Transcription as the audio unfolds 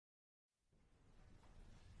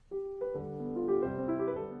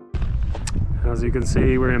As you can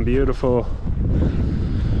see, we're in beautiful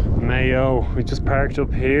Mayo. We just parked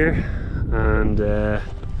up here and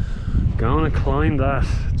going to climb that.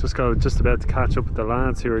 Just about to catch up with the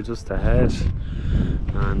lads who are just ahead,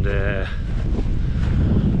 and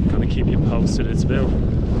gonna keep you posted. It's about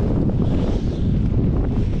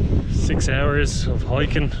 6 hours of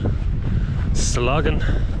hiking, slogging,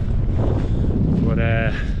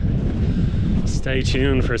 but stay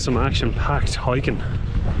tuned for some action-packed hiking.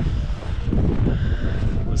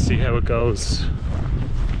 We'll see how it goes.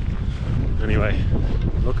 Anyway,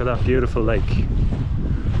 look at that beautiful lake.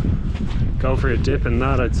 Go for a dip in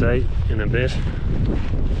that, I'd say, in a bit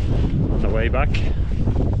on the way back.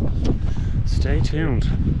 Stay tuned.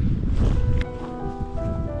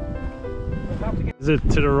 Is it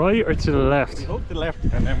to the right or to the left? We hook to the left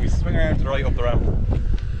and then we swing around to the right up the ramp.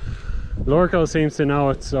 Lorco seems to know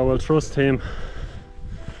it, so we'll trust him.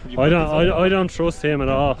 I don't trust him at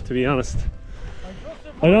all, to be honest.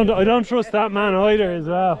 I don't trust that man either as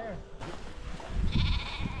well.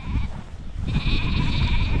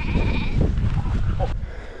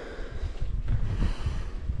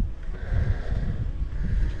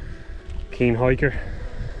 Keen hiker.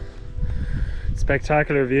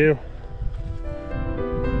 Spectacular view.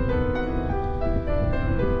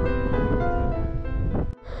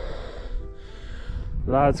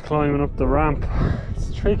 Lads climbing up the ramp.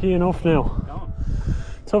 It's tricky enough now.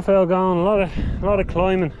 Tough out going, a lot of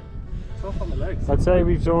climbing. Tough on the legs. I'd say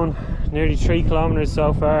we've done nearly 3 kilometers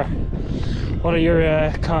so far. What are your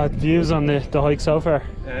views on the hike so far?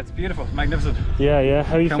 It's beautiful, magnificent. Yeah.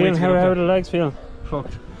 How are you feeling? How are the legs feeling?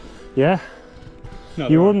 Fucked. Yeah? No,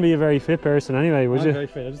 you wouldn't be a very fit person anyway, would you? I'm very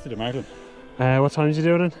fit. I just did a marathon. What time did you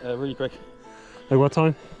do it in? Really quick. Like what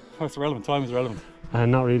time? Oh, it's irrelevant. Time is irrelevant.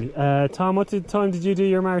 Not really. Tom, what time did you do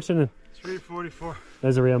your marathon in? 3:44.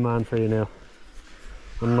 There's a real man for you now.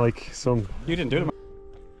 Unlike some... You didn't do it.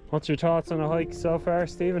 What's your thoughts on the hike so far,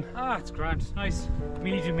 Stephen? It's grand. It's nice.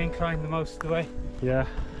 Medium incline the most of the way. Yeah.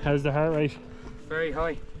 How's the heart rate? Very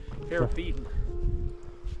high. Here it's beating.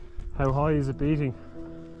 How high is it beating?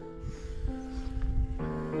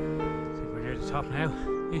 See, we're near the top now.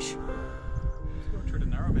 Ish. Let's go through the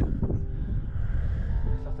narrow bit. I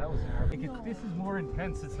thought that was narrow. This is more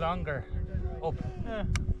intense. It's longer. Up. Yeah.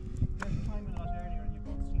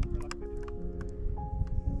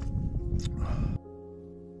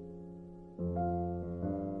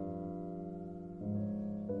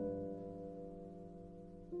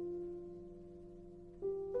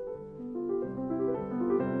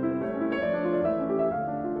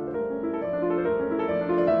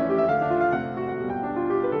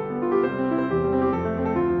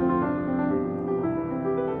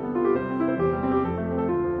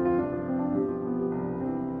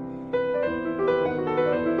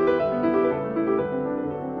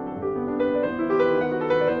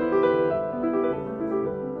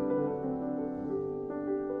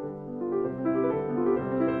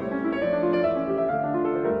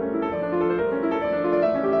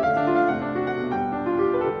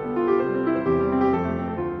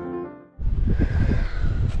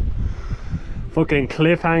 Fucking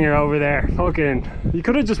cliffhanger over there. Fucking, you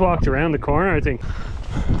could have just walked around the corner, I think.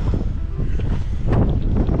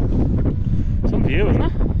 Some view, isn't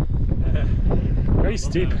it? Very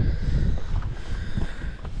steep.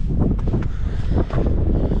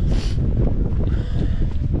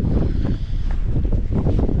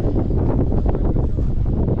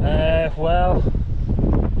 Well,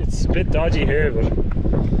 it's a bit dodgy here, but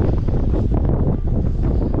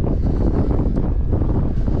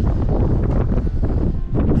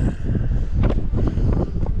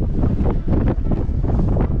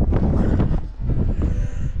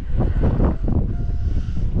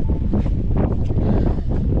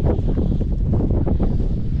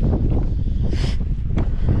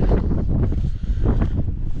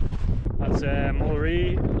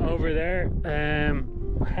Mweelrea over there.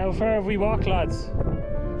 How far have we walked, lads?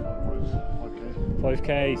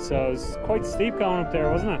 5k, so it's quite steep going up there,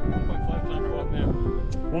 wasn't it? 1.5 kilometer walk now.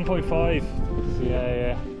 1.5.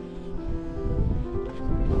 Yeah.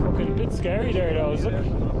 Fucking a bit scary there though, is it?